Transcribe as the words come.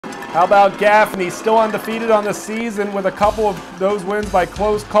How about Gaffney, still undefeated on the season with a couple of those wins by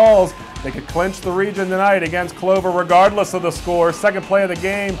close calls. They could clinch the region tonight against Clover regardless of the score. Second play of the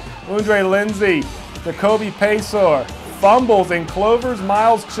game, Undre Lindsay, Jacoby Pesor fumbles and Clover's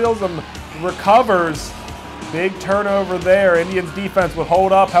Miles Chisholm recovers. Big turnover there. Indians defense would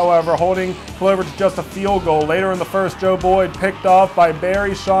hold up, however, holding Clover to just a field goal. Later in the first, Joe Boyd picked off by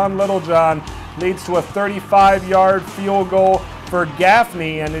Barry Sean Littlejohn leads to a 35-yard field goal for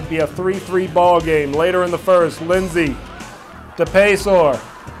Gaffney, and it'd be a 3-3 ball game. Later in the first, Lindsay to Pesor.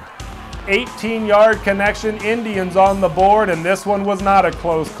 18-yard connection, Indians on the board, and this one was not a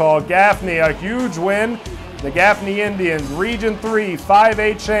close call. Gaffney, a huge win. The Gaffney Indians, Region 3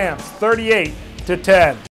 5A champs, 38-10.